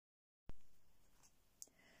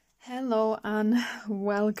Hello and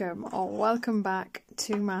welcome back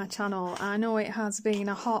to my channel. I know it has been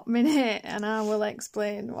a hot minute and I will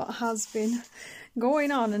explain what has been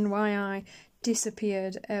going on and why I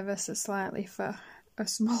disappeared ever so slightly for a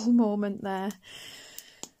small moment there.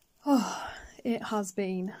 Oh, it has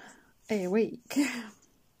been a week.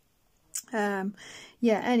 Yeah,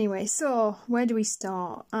 anyway, so where do we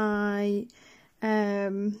start? Well,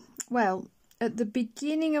 at the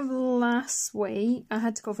beginning of last week, I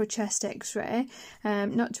had to go for a chest x-ray.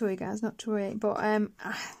 Not to worry, guys, not to worry. But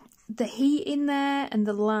the heat in there and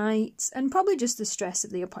the lights and probably just the stress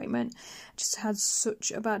of the appointment. I just had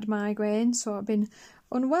such a bad migraine, so I've been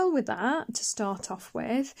unwell with that to start off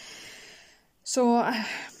with. So,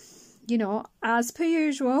 you know, as per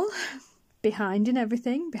usual, behind in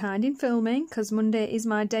everything, behind in filming, because Monday is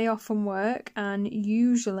my day off from work and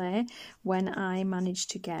usually when I manage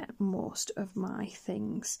to get most of my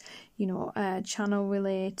things, you know, channel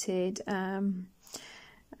related and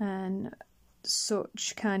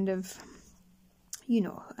such kind of, you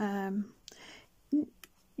know,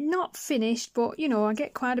 not finished, but, you know, I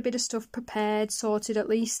get quite a bit of stuff prepared, sorted at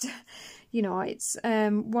least. You know, it's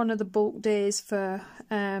one of the bulk days for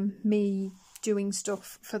me doing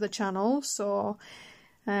stuff for the channel, so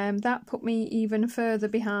that put me even further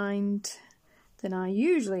behind than I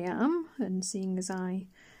usually am, and seeing as I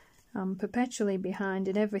am perpetually behind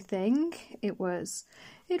in everything, it was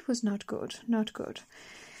not good.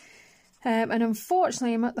 And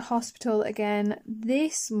unfortunately I'm at the hospital again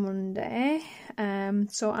this Monday,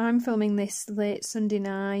 so I'm filming this late Sunday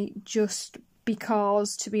night just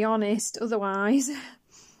because, to be honest, otherwise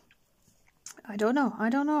I don't know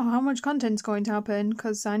how much content's going to happen,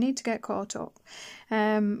 because I need to get caught up.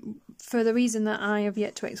 For the reason that I have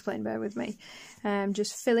yet to explain, bear with me.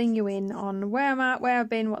 Just filling you in on where I'm at, where I've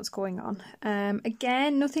been, what's going on.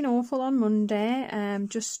 Again, nothing awful on Monday.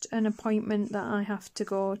 Just an appointment that I have to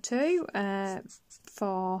go to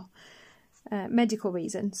for medical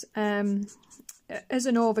reasons. As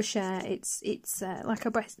an overshare, it's like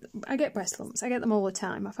I get breast lumps. I get them all the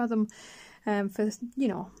time. I've had them for, you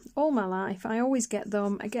know, all my life. I always get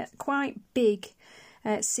them. I get quite big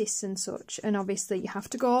cysts and such, and obviously you have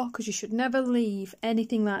to go, because you should never leave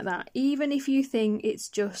anything like that, even if you think it's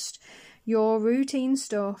just your routine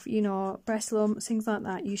stuff, you know, breast lumps, things like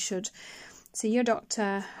that. You should see your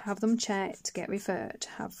doctor, have them checked, get referred,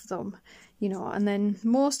 have them, you know, and then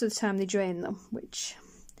most of the time they drain them, which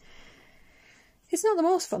it's not the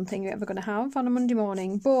most fun thing you're ever going to have on a Monday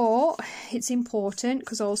morning, but it's important,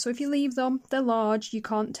 because also if you leave them, they're large, you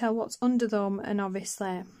can't tell what's under them, and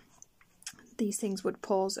obviously these things would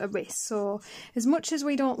pose a risk. So as much as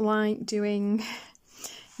we don't like doing,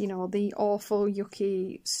 you know, the awful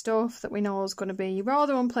yucky stuff that we know is going to be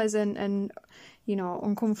rather unpleasant and, you know,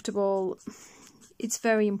 uncomfortable, it's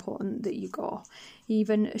very important that you go.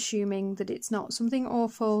 Even assuming that it's not something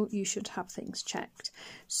awful, you should have things checked.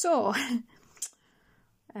 So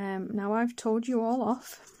now I've told you all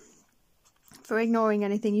off for ignoring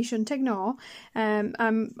anything you shouldn't ignore.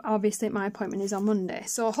 Obviously my appointment is on Monday,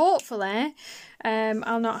 so hopefully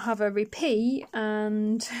I'll not have a repeat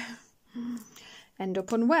and end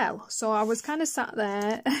up unwell. So I was kind of sat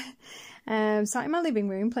there, sat in my living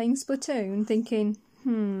room playing Splatoon, thinking,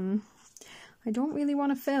 I don't really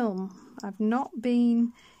want to film. I've not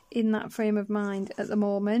been in that frame of mind at the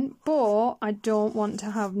moment, but I don't want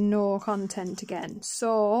to have no content again.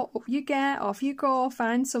 So up you get, off you go,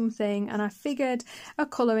 find something, and I figured a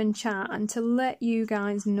colour and chat, and to let you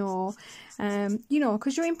guys know, you know,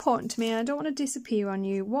 because you're important to me and I don't want to disappear on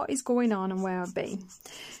you, what is going on and where I've been.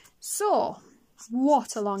 So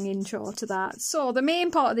what a long intro to that. So the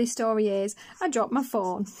main part of this story is I dropped my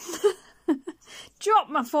phone. Dropped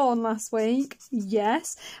my phone last week.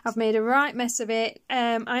 Yes, I've made a right mess of it.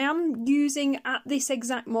 I am using at this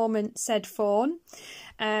exact moment said phone.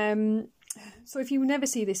 So if you never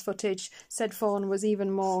see this footage, said phone was even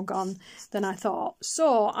more gone than I thought.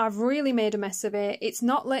 So I've really made a mess of it. It's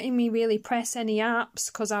not letting me really press any apps,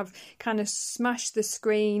 because I've kind of smashed the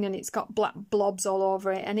screen and it's got black blobs all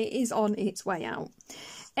over it, and it is on its way out.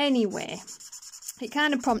 Anyway, it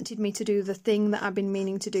kind of prompted me to do the thing that I've been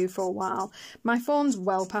meaning to do for a while. My phone's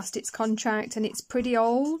well past its contract and it's pretty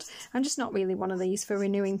old. I'm just not really one of these for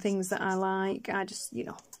renewing things that I like. I just, you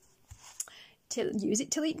know, use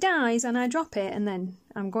it till it dies and I drop it, and then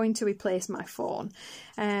I'm going to replace my phone.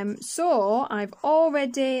 So I've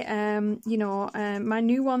already, you know, my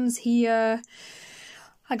new one's here.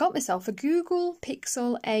 I got myself a Google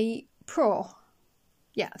Pixel 8 Pro.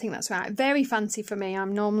 Yeah, I think that's right. Very fancy for me.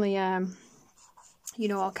 I'm normally you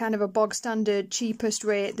know, kind of a bog standard cheapest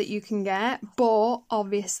rate that you can get. But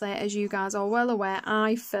obviously, as you guys are well aware,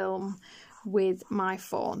 I film with my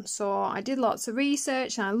phone, so I did lots of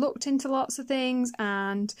research and I looked into lots of things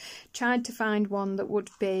and tried to find one that would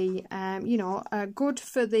be you know, good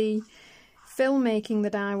for the filmmaking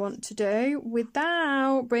that I want to do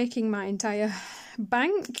without breaking my entire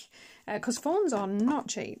bank, because phones are not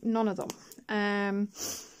cheap, none of them.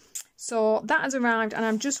 So that has arrived and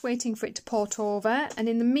I'm just waiting for it to port over, and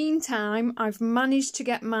in the meantime I've managed to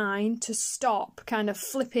get mine to stop kind of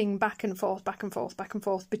flipping back and forth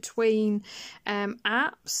between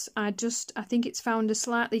apps. I think it's found a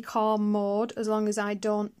slightly calm mode as long as I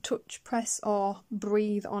don't touch, press or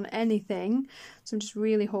breathe on anything. So I'm just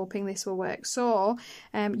really hoping this will work. So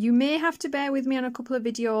you may have to bear with me on a couple of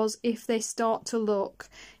videos if they start to look,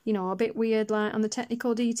 you know, a bit weird like on the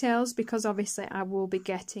technical details, because obviously I will be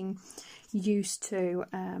getting used to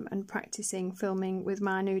and practicing filming with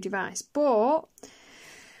my new device. But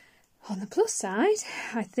on the plus side,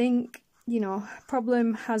 I think, you know,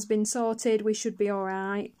 problem has been sorted. We should be all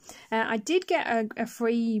right. I did get a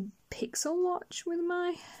free Pixel watch with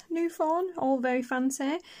my new phone, all very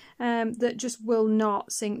fancy, that just will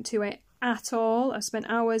not sync to it at all. I spent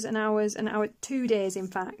hours and hours and hours, 2 days in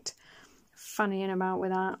fact, fannying about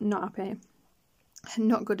with that. Not happy,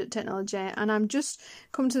 not good at technology, and I'm just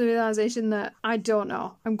come to the realisation that I don't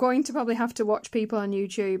know. I'm going to probably have to watch people on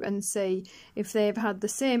YouTube and see if they've had the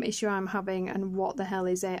same issue I'm having and what the hell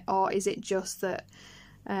is it, or is it just that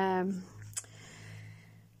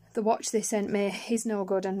the watch they sent me is no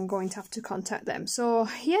good and I'm going to have to contact them. So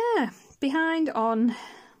yeah, behind on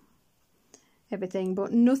everything,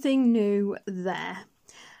 but nothing new there.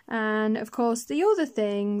 And of course the other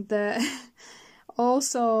thing that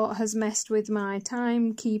also has messed with my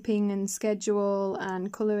timekeeping and schedule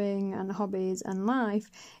and colouring and hobbies and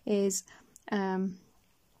life is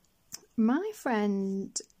my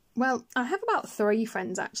friend. Well, I have about 3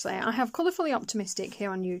 friends actually. I have Colourfully Optimistic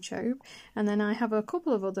here on YouTube, and then I have a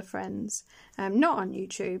couple of other friends, not on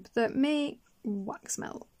YouTube, that make wax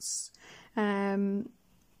melts.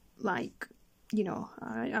 Like, you know,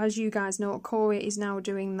 as you guys know, Corey is now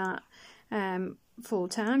doing that full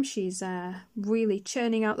time. She's really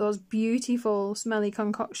churning out those beautiful smelly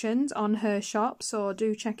concoctions on her shop, so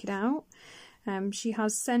do check it out. She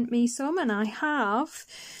has sent me some, and I have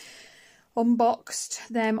unboxed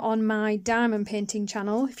them on my diamond painting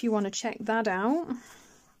channel if you want to check that out.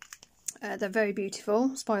 They're very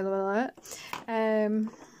beautiful, spoiler alert.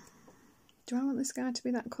 Do I want this guy to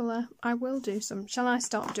be that colour? I will do some. Shall I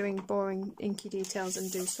stop doing boring inky details and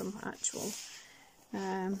do some actual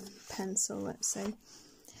pencil? Let's see.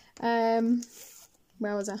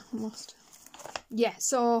 Where was I? I'm lost. Yeah,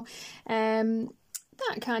 so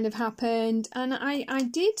that kind of happened, and I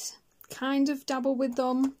did kind of dabble with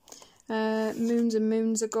them moons and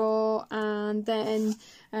moons ago, and then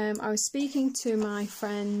I was speaking to my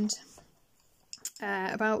friend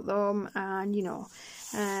about them, and you know,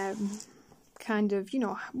 kind of, you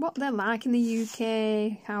know, what they're like in the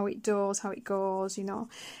UK, how it does, how it goes, you know,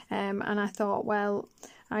 and I thought, well,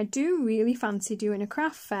 I do really fancy doing a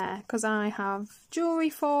craft fair because I have jewellery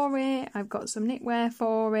for it, I've got some knitwear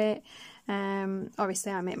for it,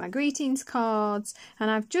 obviously I make my greetings cards,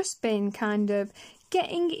 and I've just been kind of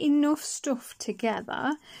getting enough stuff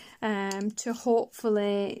together to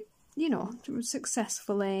hopefully, you know,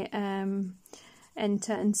 successfully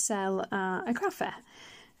enter and sell a craft fair.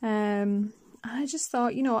 I just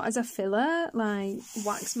thought, you know, as a filler, like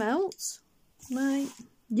wax melts, like,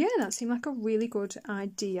 yeah, that seemed like a really good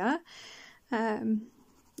idea at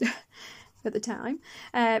the time.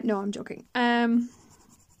 No, I'm joking.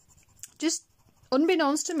 Just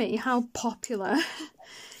unbeknownst to me how popular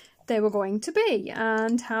they were going to be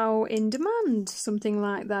and how in demand something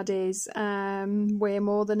like that is, way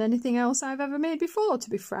more than anything else I've ever made before, to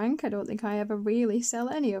be frank. I don't think I ever really sell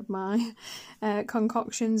any of my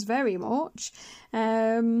concoctions very much,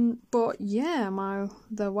 but yeah,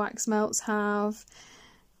 the wax melts have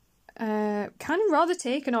kind of rather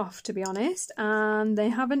taken off, to be honest, and they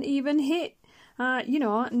haven't even hit. You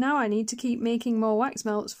know, now I need to keep making more wax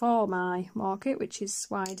melts for my market, which is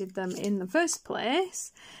why I did them in the first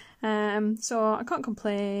place. So I can't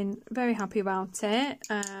complain, very happy about it.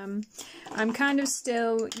 I'm kind of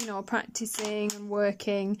still, you know, practicing and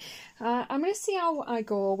working. I'm going to see how I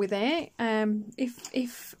go with it.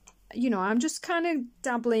 If you know, I'm just kind of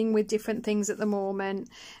dabbling with different things at the moment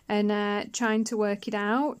and trying to work it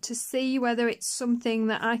out to see whether it's something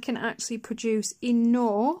that I can actually produce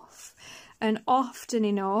enough and often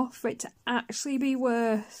enough for it to actually be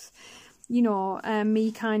worth, you know,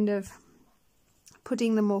 me kind of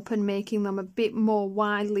putting them up and making them a bit more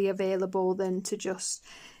widely available than to just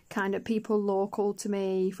kind of people local to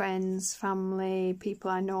me, friends, family, people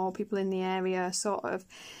I know, people in the area, sort of,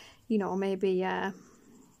 you know, maybe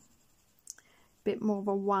bit more of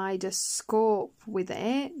a wider scope with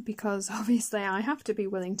it, because obviously I have to be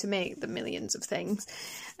willing to make the millions of things,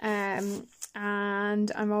 and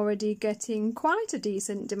I'm already getting quite a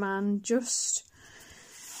decent demand just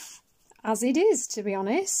as it is, to be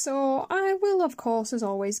honest. So I will, of course, as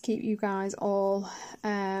always, keep you guys all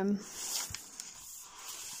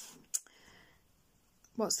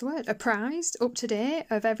what's the word, apprised, up to date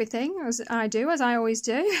of everything, as I always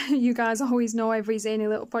do. You guys always know every zany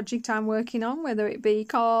little project I'm working on, whether it be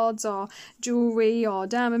cards or jewellery or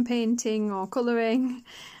diamond painting or colouring.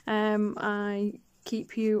 I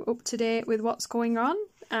keep you up to date with what's going on,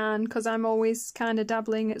 and because I'm always kind of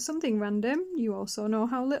dabbling at something random, you also know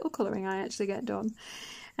how little colouring I actually get done.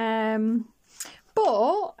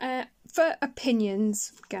 But for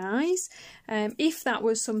opinions, guys, if that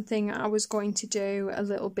was something I was going to do a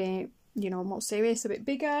little bit, you know, more serious, a bit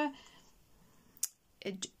bigger,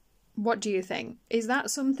 what do you think? Is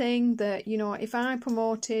that something that, you know, if I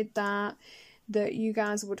promoted that you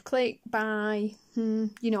guys would click, buy?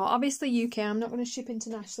 You know, obviously UK, I'm not going to ship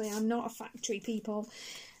internationally, I'm not a factory, people.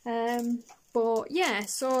 But yeah,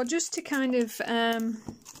 so just to kind of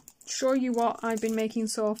show you what I've been making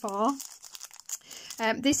so far.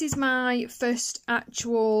 This is my first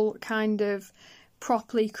actual kind of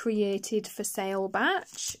properly created for sale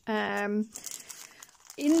batch. In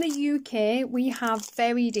the UK, we have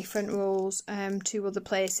very different rules to other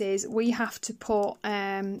places. We have to put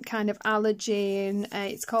kind of allergen,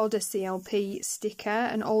 it's called a CLP sticker,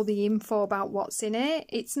 and all the info about what's in it.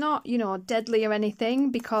 It's not, you know, deadly or anything,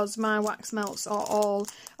 because my wax melts are all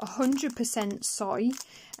 100% soy.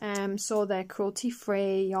 So they're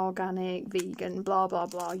cruelty-free, organic, vegan, blah, blah,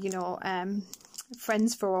 blah, you know,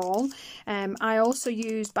 friends for all. I also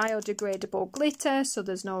use biodegradable glitter, so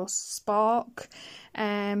there's no spark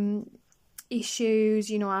issues.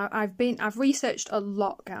 You know, I've researched a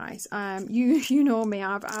lot, guys. You know me,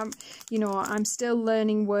 you know, I'm still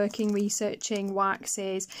learning, working, researching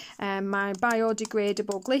waxes. My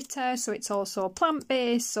biodegradable glitter, so it's also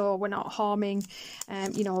plant-based, so we're not harming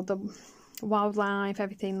you know, the wildlife,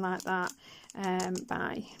 everything like that,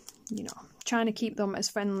 by, you know, trying to keep them as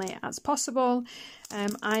friendly as possible.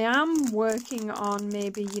 I am working on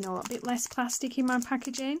maybe, you know, a bit less plastic in my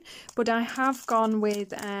packaging, but I have gone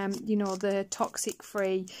with you know, the toxic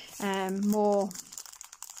free, more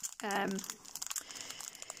I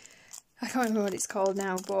can't remember what it's called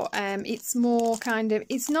now, but it's more kind of,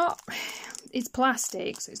 it's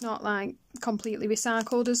plastic, so it's not like completely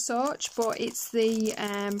recycled as such, but it's the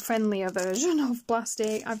friendlier version of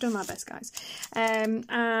plastic. I've done my best, guys.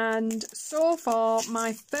 And so far,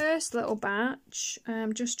 my first little batch,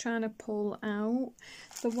 I'm just trying to pull out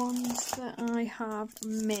the ones that I have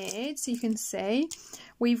made, so you can see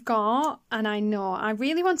we've got, and I know I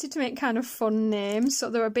really wanted to make kind of fun names, so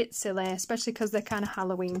they're a bit silly, especially because they're kind of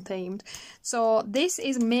Halloween themed. So this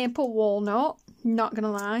is maple walnut. Not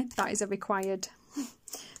gonna lie, that is a required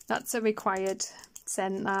that's a required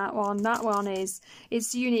scent. That one is,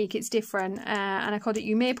 it's unique, it's different, and I called it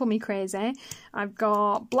You Maple Me Crazy. I've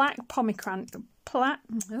got black pomegranate,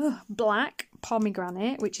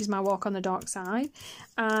 which is my Walk on the Dark Side,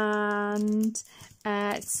 and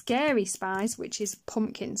Scary Spice, which is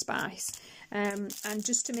pumpkin spice. And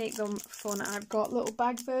just to make them fun, I've got little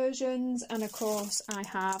bag versions, and of course I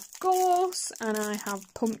have ghosts and I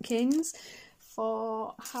have pumpkins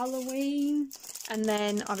for Halloween. And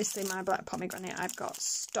then obviously my black pomegranate, I've got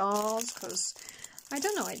stars, because I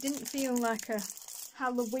don't know, it didn't feel like a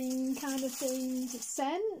Halloween kind of thing to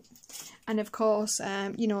scent. And of course,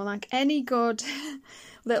 you know, like any good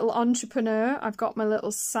little entrepreneur, I've got my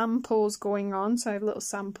little samples going on, so I have little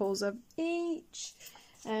samples of each.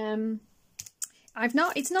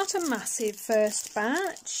 It's not a massive first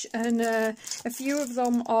batch, and a few of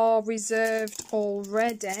them are reserved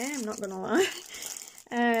already, I'm not gonna lie.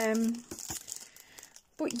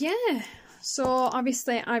 But yeah, so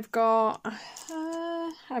obviously I've got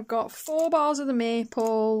 4 bars of the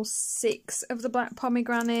maple, 6 of the black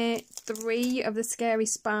pomegranate, 3 of the scary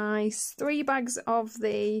spice, 3 bags of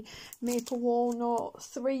the maple walnut,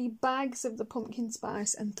 3 bags of the pumpkin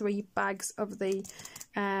spice, and 3 bags of the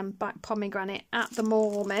black pomegranate at the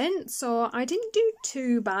moment. So I didn't do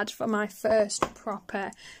too bad for my first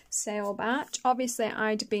proper sale batch. Obviously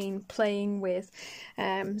I'd been playing with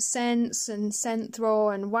scents and scent throw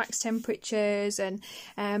and wax temperatures, and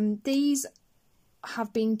these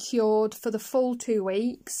have been cured for the full 2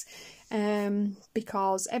 weeks.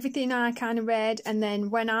 because everything I kind of read, and then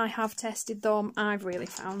when I have tested them, I've really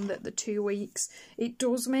found that the 2 weeks, it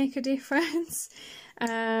does make a difference.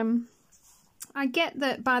 I get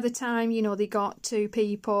that by the time, you know, they got to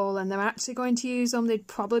people and they're actually going to use them, they'd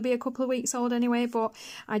probably be a couple of weeks old anyway, but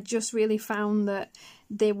I just really found that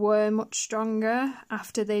they were much stronger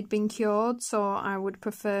after they'd been cured, so I would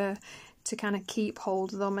prefer to kind of keep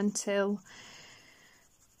hold of them until,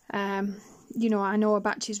 you know, I know a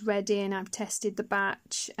batch is ready and I've tested the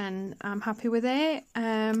batch and I'm happy with it.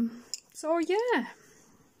 So yeah,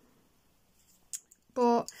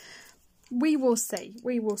 but we will see.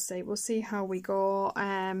 We'll see how we go.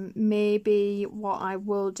 Maybe what I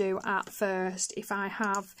will do at first, if I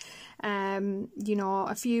have, you know,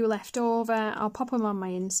 a few left over, I'll pop them on my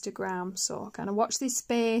Instagram. So kind of watch this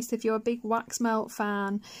space if you're a big wax melt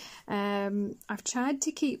fan. I've tried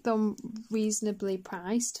to keep them reasonably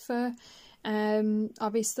priced for,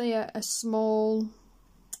 obviously a small,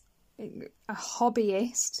 a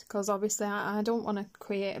hobbyist, because obviously I don't want to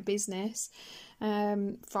create a business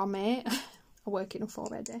from it. I work enough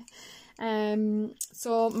already.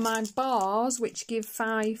 So my bars, which give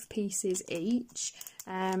 5 pieces each,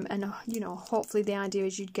 and you know, hopefully the idea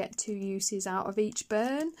is you'd get 2 uses out of each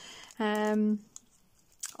burn, are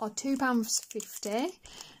 £2.50,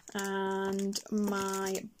 and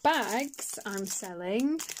my bags I'm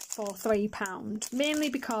selling for £3, mainly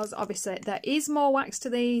because obviously there is more wax to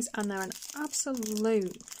these and they're an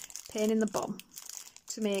absolute pain in the bum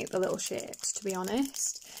to make the little shapes, to be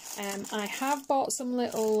honest. I have bought some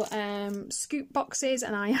little scoop boxes,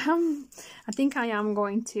 and I think I am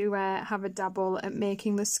going to have a dabble at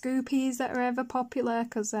making the scoopies that are ever popular,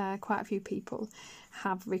 because quite a few people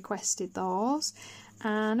have requested those.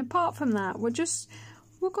 And apart from that, we're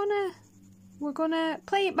gonna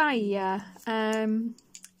play it by ear.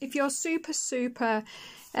 If you're super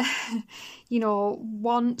you know,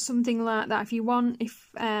 want something like that, if you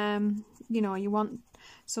know, you want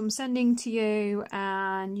some sending to you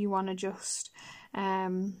and you want to just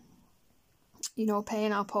you know, pay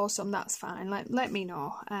and I'll post them, that's fine. Let me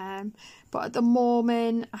know. But at the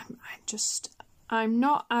moment, I'm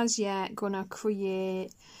not as yet gonna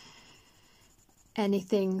create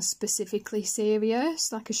anything specifically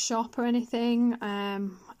serious, like a shop or anything.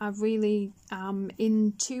 I really am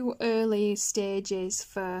in too early stages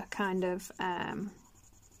for kind of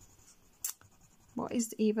what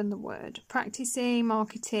is even the word? Practicing,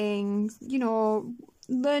 marketing, you know,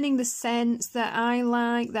 learning the scents that I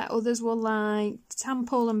like, that others will like,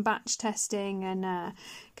 sample and batch testing, and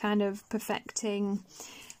kind of perfecting,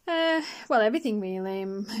 well, everything really.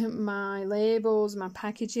 My labels, my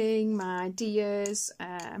packaging, my ideas.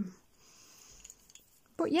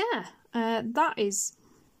 But yeah, that is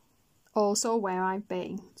also where I've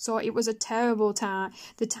been. So it was a terrible time.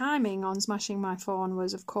 The timing on smashing my phone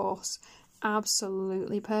was, of course,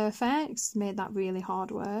 absolutely perfect. Made that really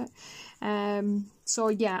hard work. So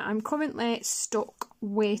yeah, I'm currently stuck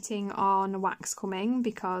waiting on wax coming,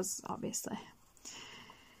 because obviously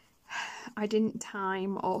I didn't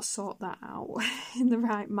time or sort that out in the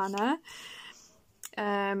right manner.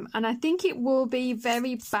 And I think it will be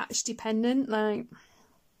very batch dependent, like,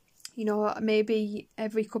 you know, maybe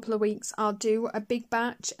every couple of weeks I'll do a big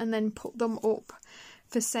batch and then put them up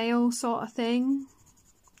for sale, sort of thing.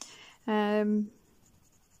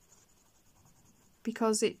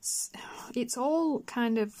 Because it's all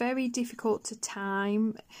kind of very difficult to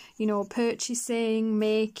time, you know, purchasing,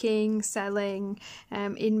 making, selling,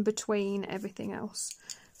 in between everything else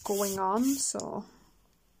going on. So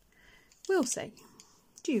we'll see.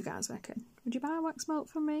 Do you guys reckon? Would you buy a wax melt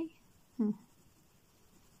from me?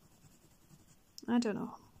 I don't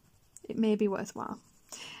know. It may be worthwhile.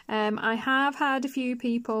 I have had a few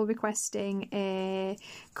people requesting a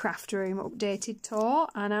craft room updated tour,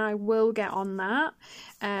 and I will get on that.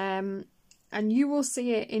 And you will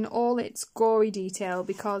see it in all its gory detail,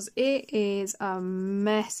 because it is a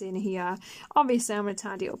mess in here. Obviously, I'm going to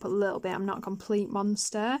tidy it up a little bit. I'm not a complete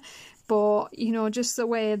monster, but, you know, just the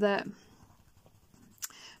way that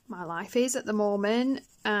my life is at the moment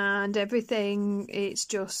and everything, it's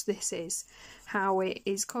just, this is how it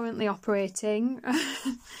is currently operating.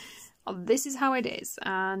 This is how it is,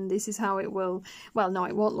 and this is how it will, well, no,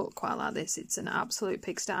 it won't look quite like this. It's an absolute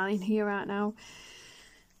pigsty in here right now.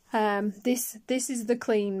 This is the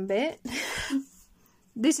clean bit.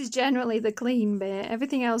 This is generally the clean bit.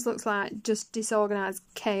 Everything else looks like just disorganized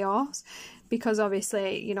chaos, because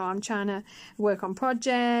obviously, you know, I'm trying to work on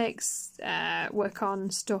projects, work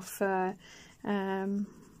on stuff for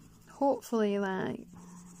hopefully, like,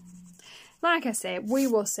 like I say, we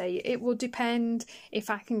will see. It will depend if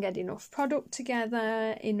I can get enough product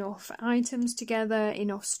together, enough items together,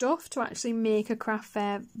 enough stuff to actually make a craft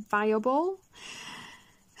fair viable.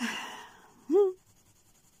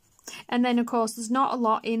 And then, of course, there's not a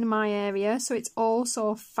lot in my area, so it's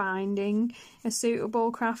also finding a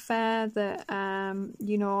suitable craft fair that,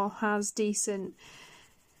 you know, has decent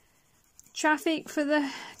traffic for the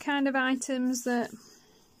kind of items that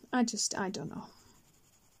I don't know.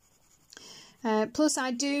 Plus,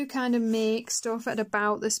 I do kind of make stuff at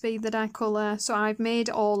about the speed that I colour, so I've made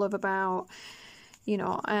all of about, you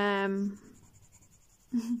know,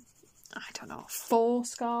 I don't know, 4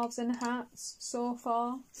 scarves and hats so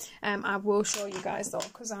far. I will show you guys though,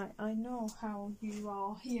 because I know how you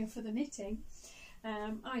are here for the knitting.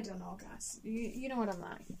 I don't know, guys, you know what I'm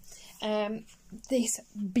like. This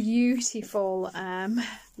beautiful,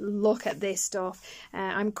 look at this stuff.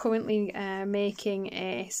 I'm currently making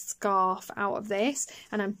a scarf out of this,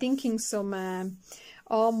 and I'm thinking some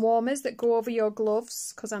arm warmers that go over your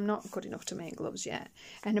gloves, because I'm not good enough to make gloves yet.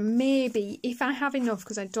 And maybe if I have enough,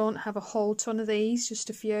 because I don't have a whole ton of these, just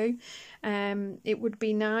a few, it would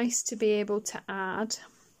be nice to be able to add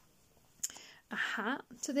a hat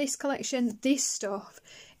to this collection. This stuff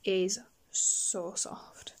is so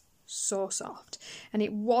soft, so soft, and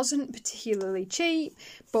it wasn't particularly cheap,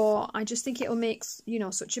 but I just think it'll make, you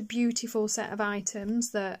know, such a beautiful set of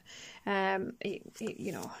items that it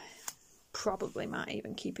you know, probably might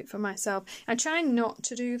even keep it for myself. I try not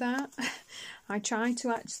to do that. I try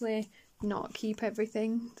to actually not keep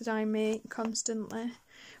everything that I make constantly.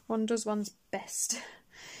 One does one's best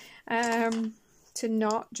to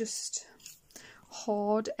not just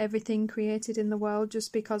hoard everything created in the world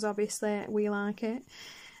just because obviously we like it.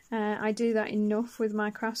 I do that enough with my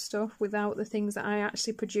craft stuff without the things that I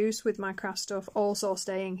actually produce with my craft stuff also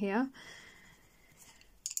staying here.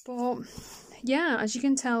 But yeah, as you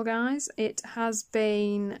can tell, guys, it has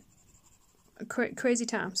been crazy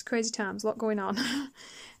times, a lot going on.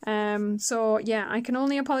 So yeah, I can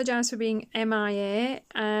only apologise for being MIA.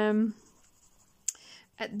 At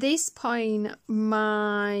this point,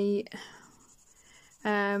 my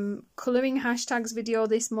colouring hashtags video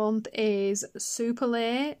this month is super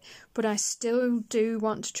late, but I still do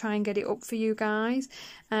want to try and get it up for you guys.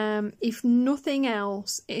 If nothing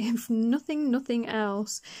else, I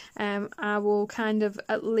will kind of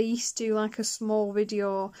at least do like a small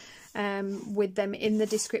video with them in the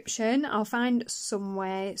description. I'll find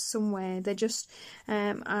somewhere. They're just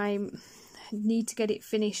I need to get it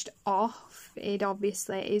finished off. It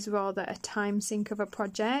obviously is rather a time sink of a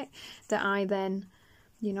project that I then,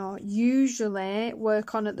 you know, usually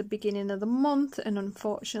work on at the beginning of the month, and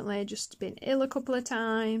unfortunately just been ill a couple of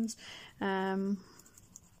times.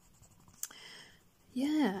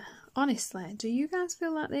 Yeah, honestly, do you guys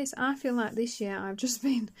feel like this? I feel like this year I've just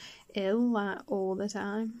been ill like all the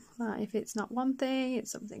time. Like if it's not one thing,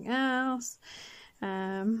 it's something else.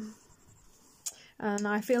 And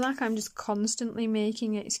I feel like I'm just constantly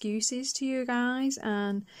making excuses to you guys,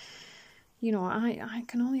 and you know, I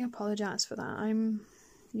can only apologise for that. I'm,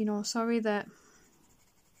 you know, sorry that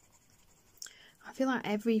I feel like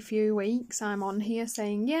every few weeks I'm on here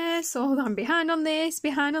saying, yeah, so I'm behind on this,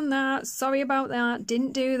 behind on that, sorry about that,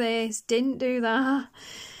 didn't do this, didn't do that.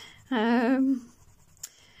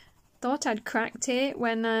 Thought I'd cracked it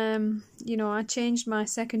when, you know, I changed my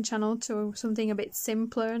second channel to something a bit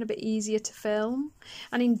simpler and a bit easier to film.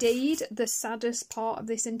 And indeed, the saddest part of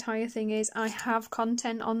this entire thing is I have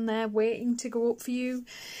content on there waiting to go up for you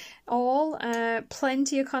all,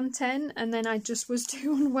 plenty of content, and then I just was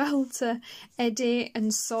too unwell to edit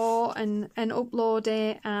and sort and upload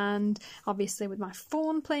it, and obviously with my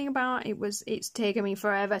phone playing about, it's taken me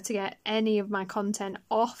forever to get any of my content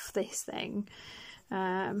off this thing.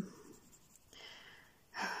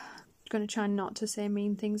 Going to try not to say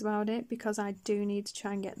mean things about it, because I do need to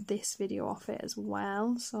try and get this video off it as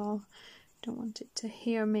well, so I don't want it to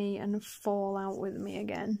hear me and fall out with me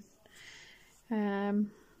again.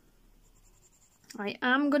 I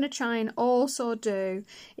am going to try and also do,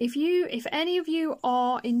 if any of you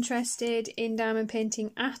are interested in diamond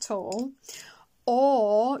painting at all,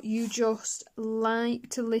 or you just like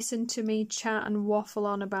to listen to me chat and waffle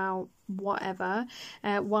on about whatever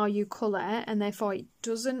while you colour, and therefore it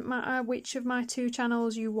doesn't matter which of my two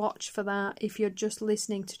channels you watch for that, if you're just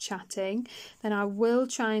listening to chatting, then I will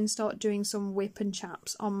try and start doing some whip and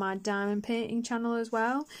chaps on my diamond painting channel as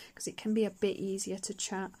well, because it can be a bit easier to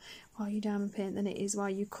chat while you diamond paint than it is while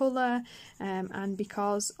you colour, and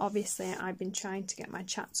because obviously I've been trying to get my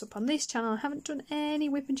chats up on this channel, I haven't done any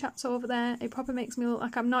whip and chats over there. It probably makes me look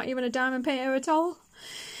like I'm not even a diamond painter at all.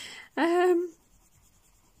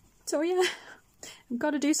 So yeah, I've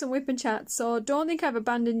got to do some whip and chat. So don't think I've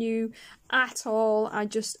abandoned you at all. I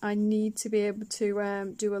need to be able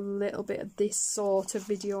to do a little bit of this sort of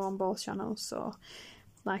video on both channels. So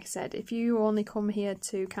like I said, if you only come here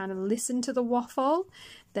to kind of listen to the waffle,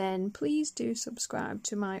 then please do subscribe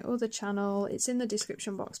to my other channel. It's in the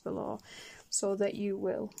description box below, so that you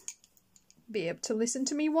will be able to listen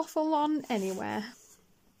to me waffle on anywhere.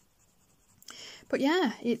 But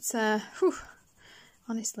yeah, it's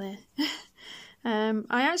honestly, I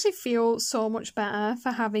actually feel so much better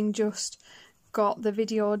for having just got the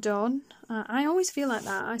video done. I always feel like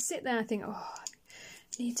that. I sit there and think, oh, I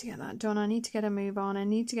need to get that done. I need to get a move on. I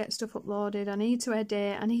need to get stuff uploaded. I need to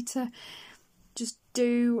edit. I need to just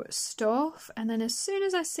do stuff. And then as soon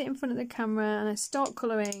as I sit in front of the camera and I start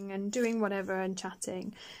colouring and doing whatever and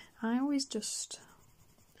chatting, I always just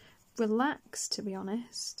relax, to be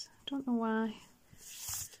honest. I don't know why.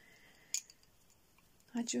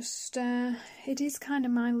 I just, it is kind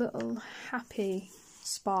of my little happy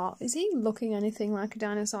spot. Is he looking anything like a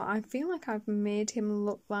dinosaur? I feel like I've made him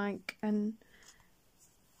look like an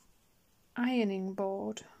ironing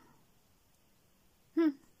board.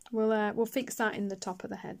 We'll fix that in the top of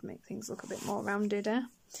the head, make things look a bit more rounded.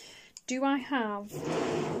 Do I have?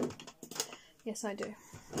 Yes, I do.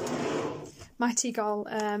 My T-Gall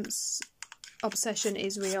obsession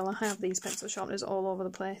is real. I have these pencil sharpeners all over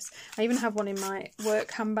the place. I even have one in my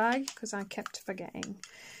work handbag because I kept forgetting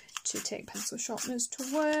to take pencil sharpeners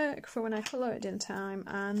to work for when I colour at dinner time,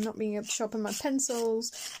 and not being able to sharpen my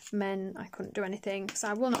pencils meant I couldn't do anything. So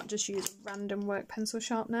I will not just use a random work pencil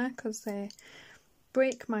sharpener because they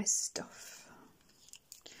break my stuff.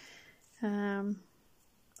 I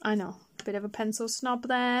know, a bit of a pencil snob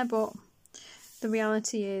there, but the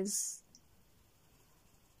reality is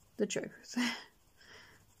the truth.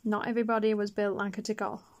 Not everybody was built like a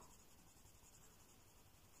T-Gall.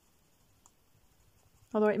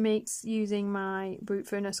 Although it makes using my brute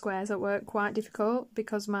furnace squares at work quite difficult,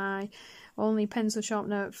 because my only pencil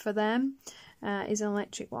sharpener for them is an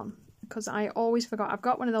electric one. Because I always forgot. I've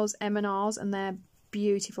got one of those M&Rs and they're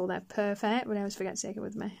beautiful, they're perfect, but I always forget to take it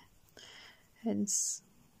with me. Hence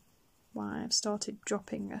why I've started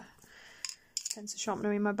dropping a pencil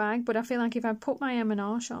sharpener in my bag. But I feel like if I put my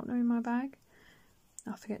M&R sharpener in my bag,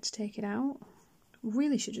 I'll forget to take it out.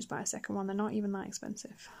 Really should just buy a second one, they're not even that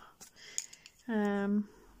expensive.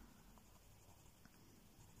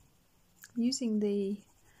 Using the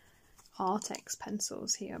Artex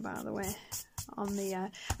pencils here, by the way, on the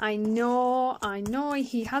I know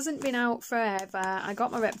he hasn't been out forever. I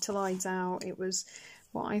got my Reptiloids out. It was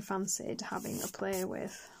what I fancied having a play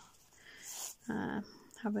with.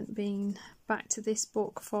 Haven't been back to this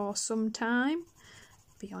book for some time.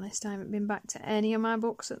 Be honest, I haven't been back to any of my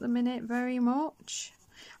books at the minute very much.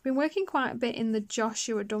 I've been working quite a bit in the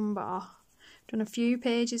Joshua Dunbar. Done a few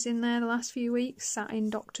pages in there the last few weeks, sat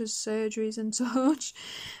in doctors' surgeries and such.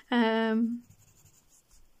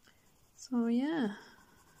 So yeah.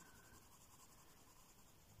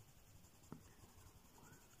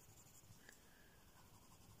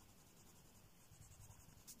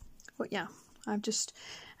 But yeah, I've just,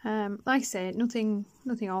 like I say, nothing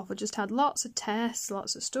awful. Just had lots of tests,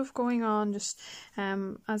 lots of stuff going on. Just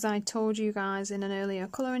as I told you guys in an earlier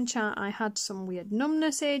colouring chat, I had some weird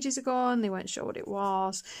numbness ages ago, and they weren't sure what it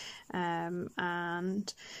was.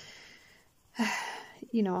 And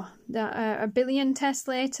you know, a billion tests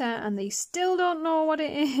later, and they still don't know what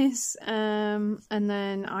it is. And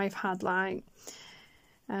then I've had like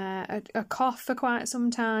a cough for quite some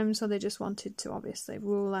time, so they just wanted to obviously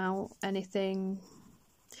rule out anything,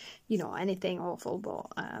 you know, anything awful. But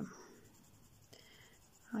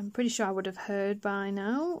I'm pretty sure I would have heard by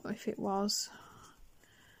now if it was.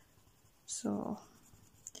 So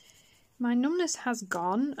my numbness has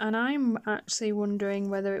gone, and I'm actually wondering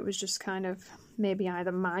whether it was just kind of maybe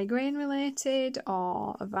either migraine related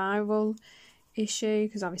or a viral issue,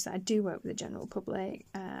 because obviously I do work with the general public,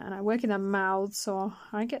 and I work in their mouths, so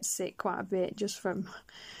I get sick quite a bit just from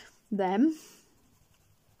them.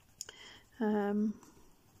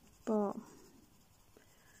 But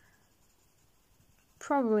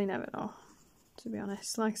probably never know, to be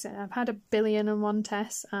honest. Like I said, I've had 1,000,000,001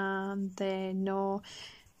 tests, and they know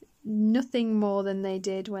nothing more than they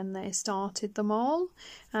did when they started them all.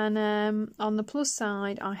 And on the plus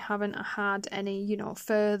side, I haven't had any, you know,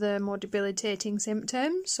 further more debilitating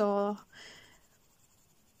symptoms, so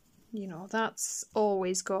you know, that's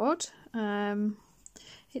always good.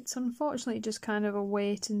 It's unfortunately just kind of a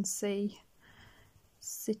wait and see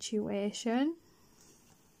situation.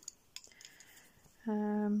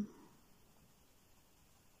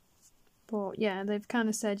 But yeah, they've kind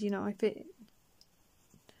of said, you know, if it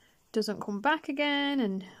doesn't come back again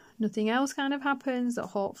and nothing else kind of happens, that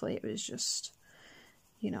hopefully it was just,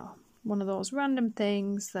 you know, one of those random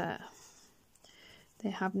things that they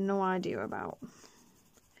have no idea about.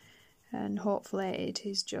 And hopefully it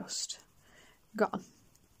is just gone.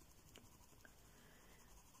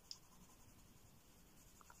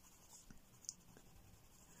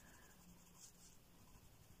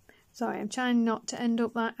 Sorry, I'm trying not to end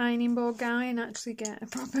up like ironing board guy and actually get a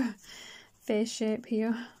proper face shape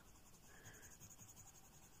here.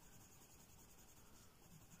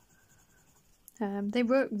 They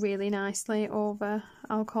work really nicely over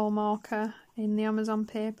alcohol marker in the Amazon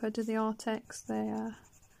paper, do the Ortex. They are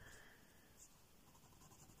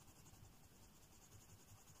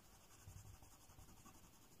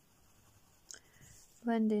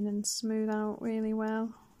blend in and smooth out really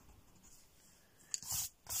well.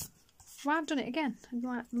 Well, I've done it again. I've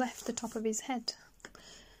like left the top of his head.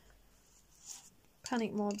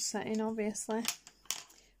 Panic mode setting, obviously.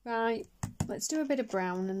 Right, let's do a bit of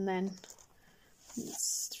brown and then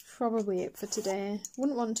that's probably it for today.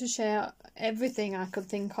 Wouldn't want to share everything I could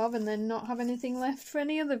think of and then not have anything left for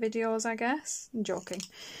any other videos, I guess. I'm joking.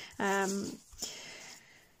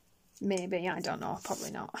 Maybe, I don't know,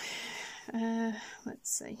 probably not.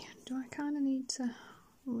 Let's see. Do I kind of need to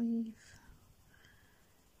leave?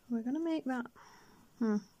 We're going to make that...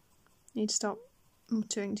 Need to stop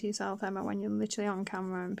muttering to yourself, Emma, when you're literally on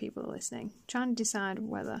camera and people are listening. Trying to decide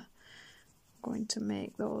whether I'm going to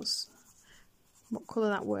make those... What colour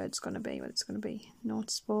that word's going to be, whether it's going to be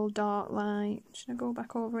noticeable, dark, light. Should I go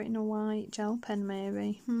back over it in a white gel pen,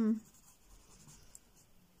 maybe?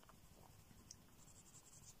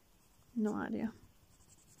 No idea.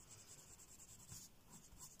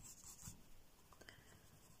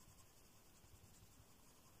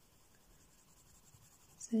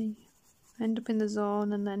 See, end up in the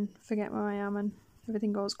zone and then forget where I am and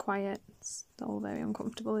everything goes quiet. It's all very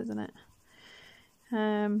uncomfortable, isn't it?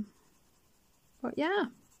 But yeah,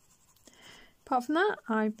 apart from that,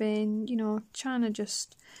 I've been, you know, trying to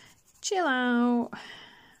just chill out.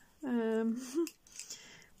 We're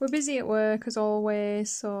busy at work as always,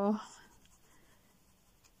 so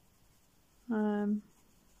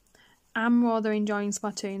I'm rather enjoying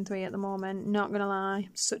Splatoon 3 at the moment, not gonna lie.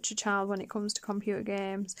 I'm such a child when it comes to computer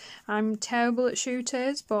games. I'm terrible at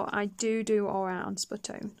shooters, but I do alright on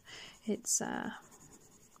Splatoon. It's a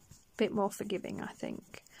bit more forgiving, I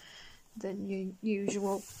think, than your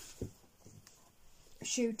usual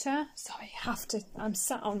shooter. Sorry, I'm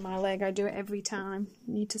sat on my leg, I do it every time.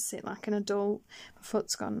 Need to sit like an adult. My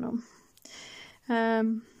foot's gone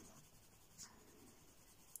numb.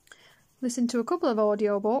 Listened to a couple of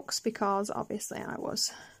audiobooks because obviously I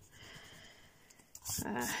was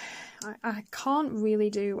I can't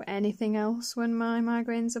really do anything else when my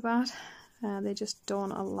migraines are bad. They just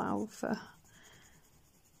don't allow for...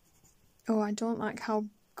 Oh, I don't like how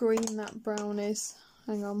green that brown is.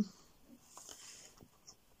 Hang on.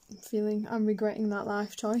 I'm regretting that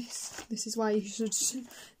life choice. This is why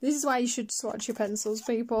you should swatch your pencils,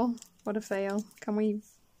 people. What a fail. Can we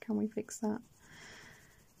fix that?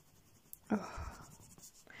 Oh.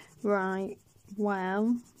 Right,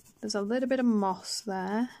 well, there's a little bit of moss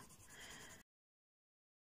there.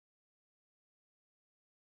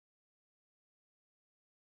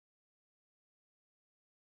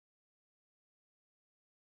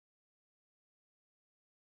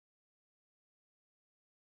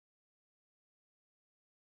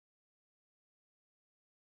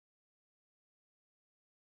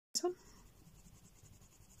 This one.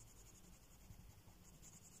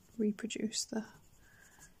 Reproduce the...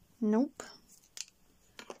 Nope.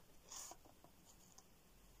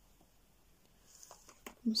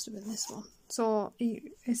 Must have been this one. So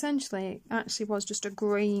essentially it actually was just a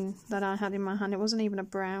green that I had in my hand. It wasn't even a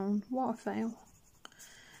brown. What a fail.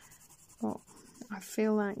 But I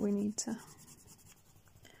feel like we need to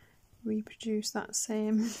reproduce that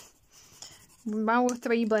same... Our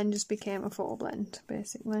 3 blend just became a 4 blend,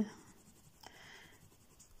 basically.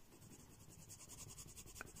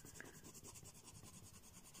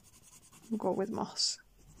 We'll go with moss.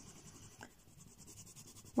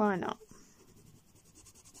 Why not?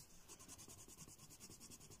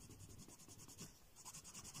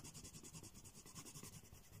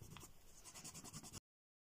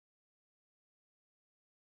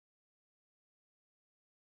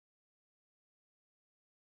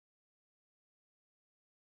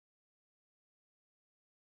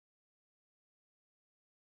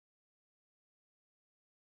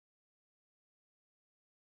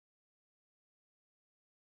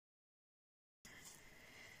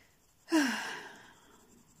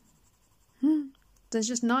 There's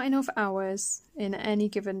just not enough hours in any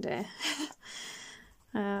given day.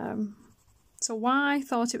 So why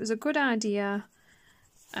thought it was a good idea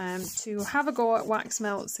to have a go at wax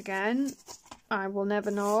melts again, I will never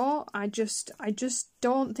know. I just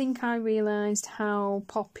don't think I realised how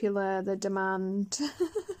popular the demand.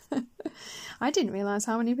 I didn't realise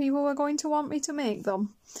how many people were going to want me to make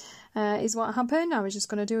them. Is what happened. I was just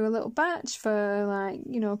going to do a little batch for, like,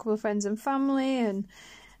 you know, a couple of friends and family, and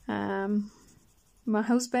my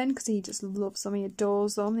husband, because he just loves them, he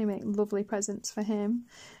adores them. They make lovely presents for him,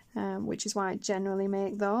 which is why I generally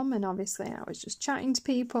make them. And obviously I was just chatting to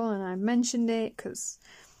people and I mentioned it because,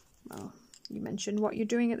 well, you mentioned what you're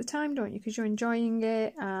doing at the time, don't you, because you're enjoying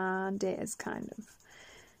it, and it has kind of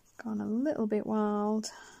gone a little bit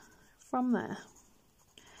wild from there.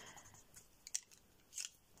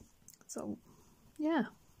 So yeah,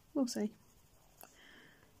 we'll see.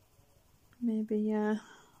 Maybe I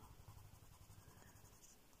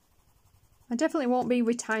definitely won't be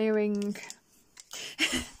retiring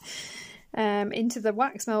into the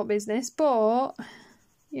wax melt business, but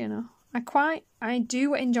you know, I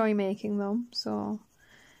do enjoy making them, so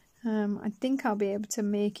I think I'll be able to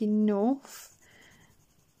make enough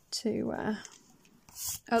to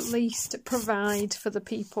at least provide for the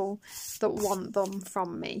people that want them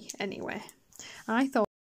from me anyway. I thought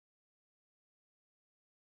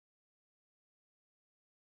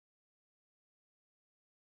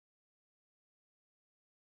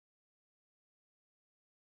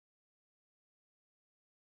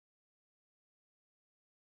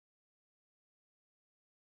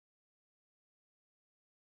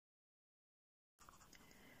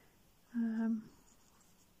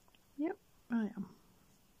yep, I am.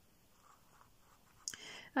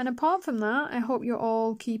 And apart from that, I hope you're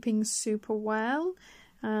all keeping super well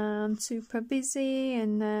and super busy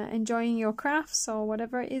and enjoying your crafts or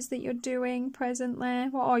whatever it is that you're doing presently.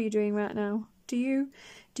 What are you doing right now? Do you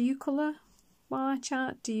colour while I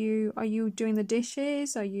chat? Are you doing the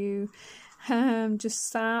dishes? Are you just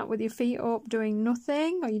sat with your feet up doing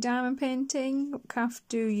nothing? Are you diamond painting? What craft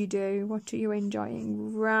do you do? What are you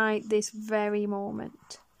enjoying right this very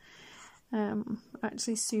moment?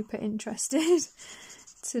 Actually super interested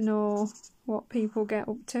to know what people get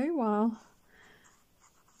up to while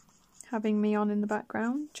having me on in the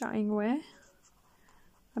background chatting away.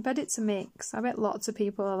 I bet it's a mix. I bet lots of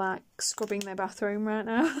people are like scrubbing their bathroom right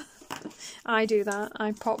now. I do that.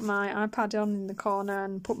 I pop my iPad on in the corner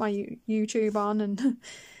and put my YouTube on and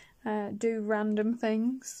do random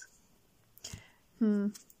things.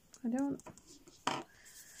 I don't.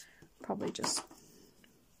 Probably just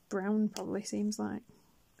brown probably seems like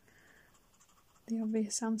the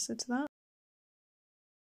obvious answer to that.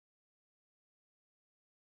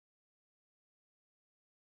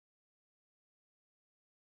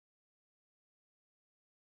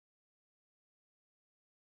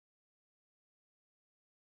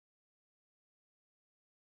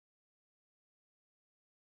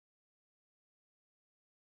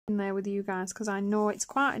 In there with you guys, because I know it's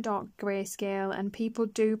quite a dark grayscale and people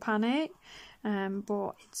do panic,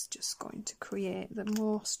 but it's just going to create the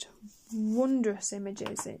most wondrous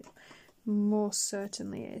images. It most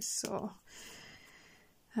certainly is. So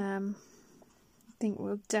I think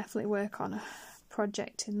we'll definitely work on a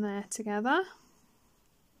project in there together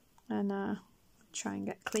and try and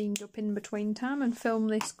get cleaned up in between time and film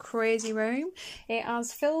this crazy room. It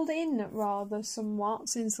has filled in rather somewhat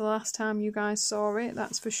since the last time you guys saw it,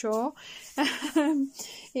 that's for sure.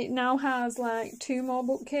 It now has like 2 more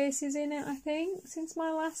bookcases in it, I think, since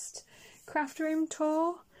my last craft room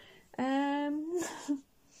tour. Yeah,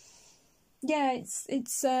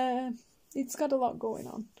 it's got a lot going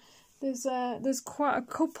on. There's quite a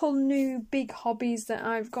couple new big hobbies that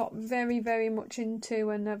I've got very, very much into,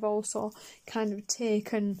 and have also kind of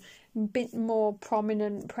taken a bit more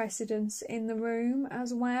prominent precedence in the room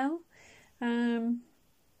as well.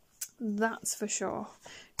 That's for sure.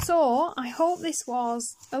 So I hope this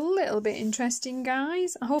was a little bit interesting,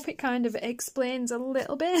 guys. I hope it kind of explains a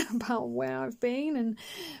little bit about where I've been and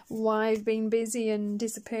why I've been busy and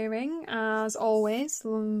disappearing. As always,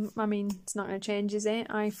 I mean, it's not going to change, is it?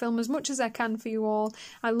 I film as much as I can for you all.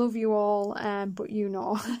 I love you all, but you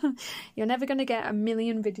know, you're never going to get a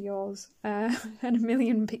million videos and a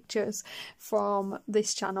million pictures from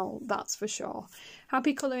this channel, that's for sure.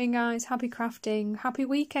 Happy colouring, guys. Happy crafting. Happy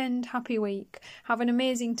weekend. Happy week. Have an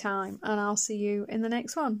amazing time, and I'll see you in the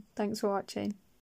next one. Thanks for watching.